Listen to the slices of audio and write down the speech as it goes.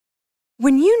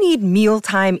When you need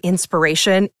mealtime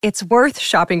inspiration, it's worth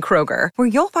shopping Kroger, where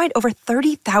you'll find over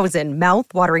 30,000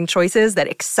 mouth-watering choices that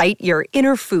excite your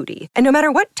inner foodie. And no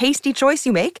matter what tasty choice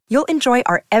you make, you'll enjoy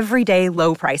our everyday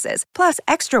low prices, plus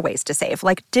extra ways to save,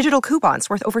 like digital coupons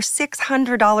worth over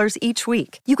 $600 each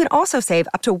week. You can also save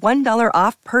up to $1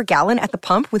 off per gallon at the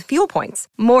pump with fuel points.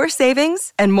 More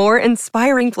savings and more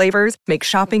inspiring flavors make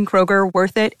shopping Kroger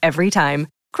worth it every time.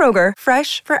 Kroger,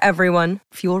 fresh for everyone.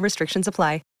 Fuel restrictions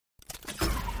apply.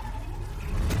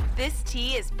 This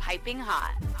tea is piping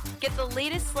hot. Get the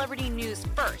latest celebrity news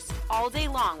first all day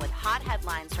long with hot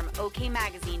headlines from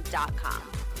okmagazine.com.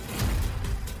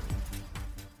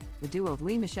 The duo of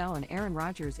Michele and Aaron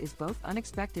Rodgers is both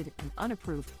unexpected and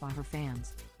unapproved by her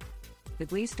fans. The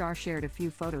Glee star shared a few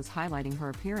photos highlighting her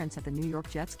appearance at the New York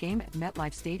Jets game at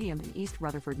MetLife Stadium in East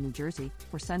Rutherford, New Jersey,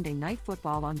 for Sunday Night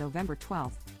Football on November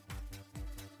 12th.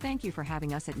 "Thank you for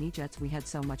having us at NJets. We had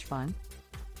so much fun.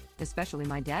 Especially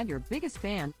my dad, your biggest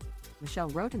fan," Michele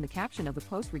wrote in the caption of the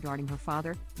post regarding her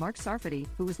father, Mark Sarfati,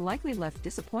 who was likely left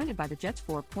disappointed by the Jets'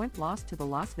 4-point loss to the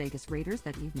Las Vegas Raiders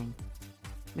that evening.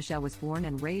 Michele was born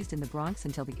and raised in the Bronx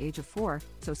until the age of 4,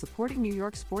 so supporting New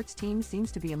York sports teams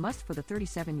seems to be a must for the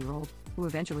 37-year-old, who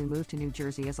eventually moved to New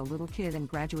Jersey as a little kid and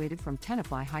graduated from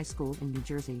Tenafly High School in New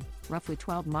Jersey, roughly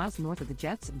 12 miles north of the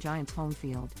Jets and Giants' home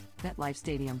field, MetLife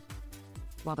Stadium.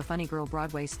 While the Funny Girl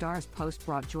Broadway star's post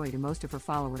brought joy to most of her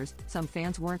followers, some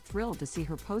fans weren't thrilled to see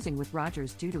her posing with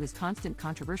Rodgers due to his constant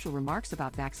controversial remarks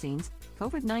about vaccines,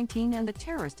 COVID-19 and the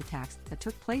terrorist attacks that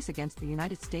took place against the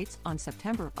United States on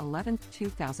September 11,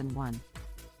 2001.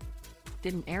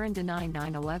 Didn't Aaron deny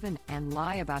 9/11 and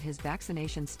lie about his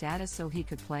vaccination status so he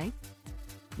could play?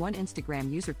 One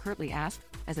Instagram user curtly asked,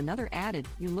 as another added,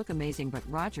 "You look amazing, but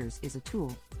Rodgers is a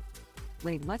tool.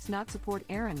 Let's not support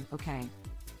Aaron, okay?"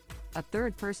 A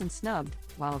third person snubbed,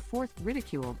 while a fourth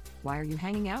ridiculed, "Why are you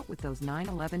hanging out with those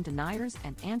 9/11 deniers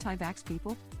and anti-vax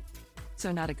people?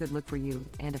 So not a good look for you,"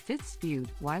 and a fifth spewed,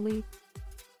 "Wiley?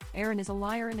 Aaron is a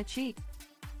liar and a cheat."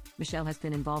 Michele has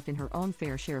been involved in her own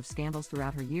fair share of scandals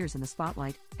throughout her years in the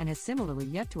spotlight, and has similarly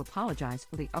yet to apologize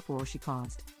for the uproar she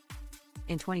caused.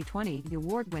 In 2020, the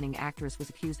award-winning actress was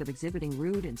accused of exhibiting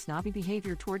rude and snobby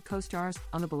behavior toward co-stars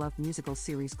on the beloved musical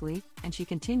series Glee, and she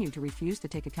continued to refuse to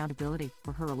take accountability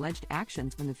for her alleged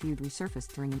actions when the feud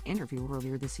resurfaced during an interview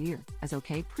earlier this year, as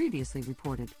OK previously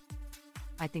reported.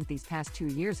 "I think these past 2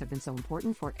 years have been so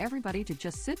important for everybody to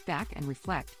just sit back and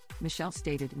reflect," Michele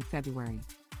stated in February.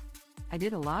 "I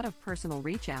did a lot of personal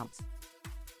reach-outs,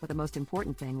 but the most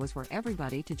important thing was for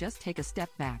everybody to just take a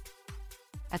step back.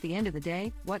 At the end of the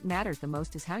day, what matters the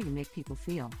most is how you make people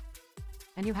feel.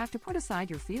 And you have to put aside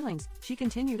your feelings," she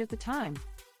continued at the time.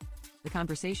 "The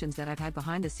conversations that I've had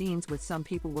behind the scenes with some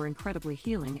people were incredibly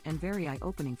healing and very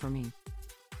eye-opening for me."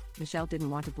 Michele didn't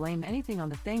want to blame anything on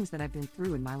the things that I've been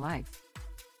through in my life.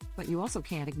 But you also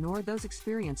can't ignore those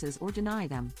experiences or deny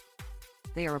them.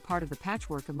 They are a part of the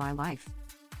patchwork of my life.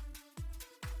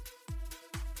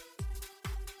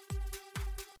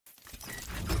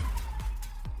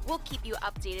 We'll keep you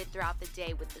updated throughout the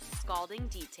day with the scalding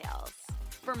details.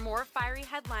 For more fiery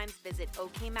headlines, visit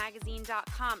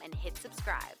okmagazine.com and hit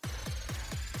subscribe.